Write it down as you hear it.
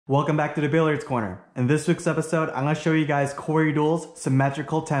Welcome back to the Billiards Corner. In this week's episode, I'm going to show you guys Corey Deuel's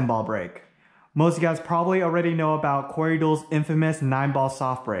symmetrical 10-ball break. Most of you guys probably already know about Corey Deuel's infamous 9-ball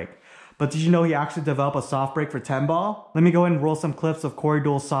soft break. But did you know he actually developed a soft break for 10-ball? Let me go ahead and roll some clips of Corey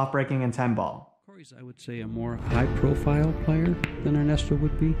Deuel's soft breaking in 10-ball. Corey's, I would say, a more high-profile player than Ernesto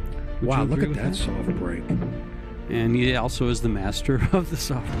would be. Wow, look at that soft break. And he also is the master of the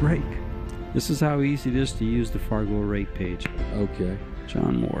soft break. This is how easy it is to use the Fargo rate page. Okay.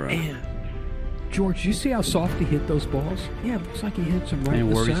 John Moore. And George, you see how soft he hit those balls? Yeah, it looks like he hits them right in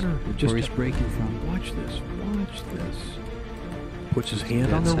the center. Where he's breaking from. Watch this. Watch this. Puts his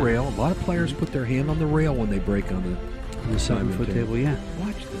hand on the rail. A lot of players put their hand on the rail when they break on the 7-foot table. Yeah.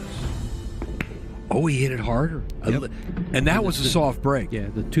 Watch this. Oh, he hit it harder. Yep. And that was a soft break. Yeah,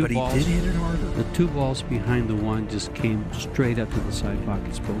 the two balls. But he did hit it harder. The two balls behind the one just came straight up to the side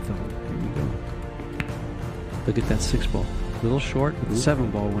pockets, both of them. Here we go. Look at that 6-ball. A little short, but the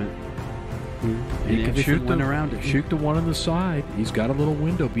 7-ball went. And he can shoot went around it. Shoot the one on the side. He's got a little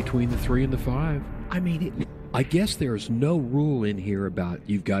window between the 3 and the 5. I mean, I guess there's no rule in here about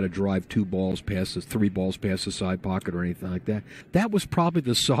you've got to drive 3 balls past the side pocket or anything like that. That was probably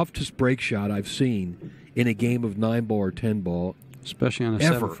the softest break shot I've seen in a game of 9-ball or 10-ball. Especially on a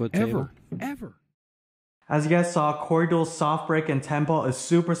 7-foot table. Ever. As you guys saw, Corey Deuel's soft break in 10-ball is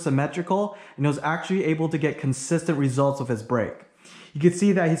super symmetrical, and he was actually able to get consistent results with his break. You can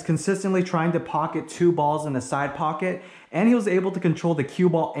see that he's consistently trying to pocket 2 balls in the side pocket, and he was able to control the cue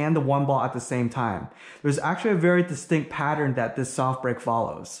ball and the 1 ball at the same time. There's actually a very distinct pattern that this soft break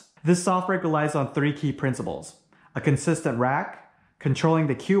follows. This soft break relies on 3 key principles: a consistent rack, controlling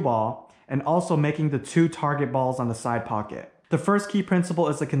the cue ball, and also making the 2 target balls on the side pocket. The first key principle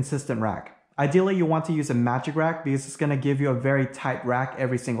is a consistent rack. Ideally, you want to use a magic rack because it's going to give you a very tight rack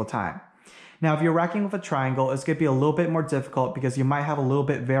every single time. Now, if you're racking with a triangle, it's going to be a little bit more difficult because you might have a little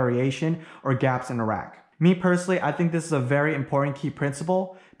bit variation or gaps in the rack. Me personally, I think this is a very important key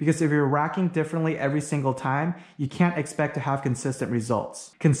principle because if you're racking differently every single time, you can't expect to have consistent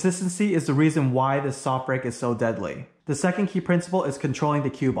results. Consistency is the reason why this soft break is so deadly. The second key principle is controlling the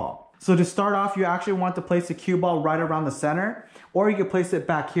cue ball. So to start off, you actually want to place the cue ball right around the center, or you can place it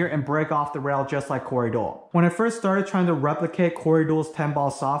back here and break off the rail just like Corey Deuel. When I first started trying to replicate Corey Deuel's 10-ball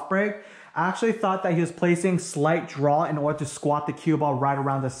soft break, I actually thought that he was placing slight draw in order to squat the cue ball right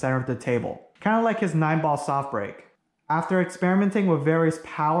around the center of the table. Kind of like his 9-ball soft break. After experimenting with various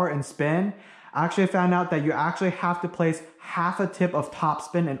power and spin, I actually found out that you actually have to place half a tip of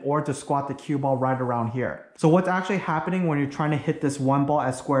topspin in order to squat the cue ball right around here. So what's actually happening when you're trying to hit this 1 ball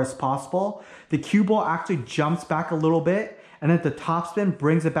as square as possible, the cue ball actually jumps back a little bit, and then the topspin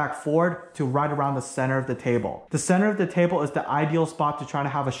brings it back forward to right around the center of the table. The center of the table is the ideal spot to try to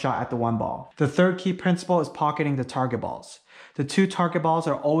have a shot at the 1 ball. The third key principle is pocketing the target balls. The 2 target balls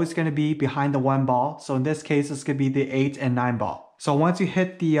are always going to be behind the 1 ball, so in this case, this could be the 8 and 9 ball. So once you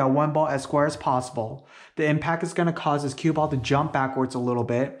hit the 1 ball as square as possible, the impact is going to cause this cue ball to jump backwards a little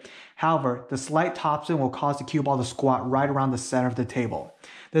bit. However, the slight topspin will cause the cue ball to squat right around the center of the table.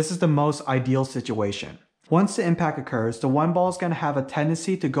 This is the most ideal situation. Once the impact occurs, the 1 ball is going to have a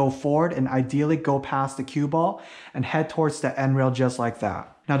tendency to go forward and ideally go past the cue ball and head towards the end rail just like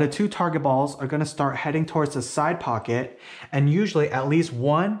that. Now the 2 target balls are going to start heading towards the side pocket, and usually at least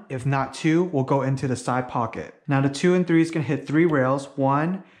 1, if not 2, will go into the side pocket. Now the 2 and 3 is going to hit 3 rails,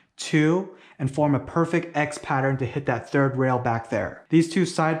 1, 2, and form a perfect X pattern to hit that 3rd rail back there. These 2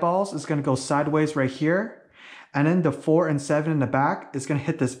 side balls is going to go sideways right here. And then the 4 and 7 in the back is going to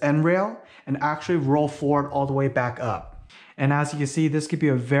hit this end rail and actually roll forward all the way back up. And as you can see, this could be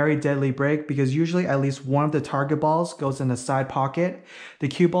a very deadly break because usually at least one of the target balls goes in the side pocket. The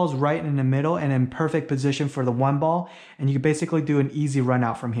cue ball is right in the middle and in perfect position for the 1 ball. And you can basically do an easy run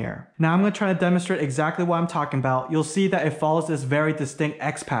out from here. Now I'm going to try to demonstrate exactly what I'm talking about. You'll see that it follows this very distinct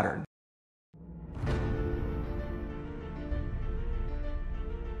X pattern.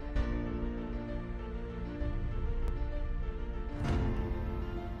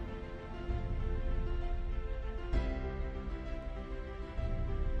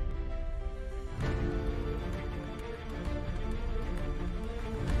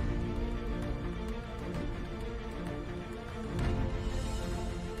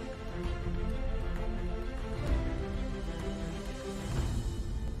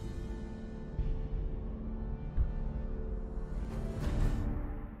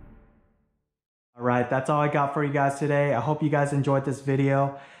 Alright, that's all I got for you guys today. I hope you guys enjoyed this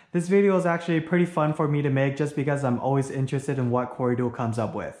video. This video is actually pretty fun for me to make just because I'm always interested in what Corey Deuel comes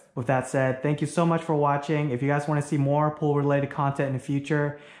up with. With that said, thank you so much for watching. If you guys want to see more pool related content in the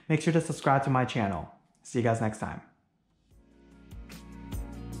future, make sure to subscribe to my channel. See you guys next time.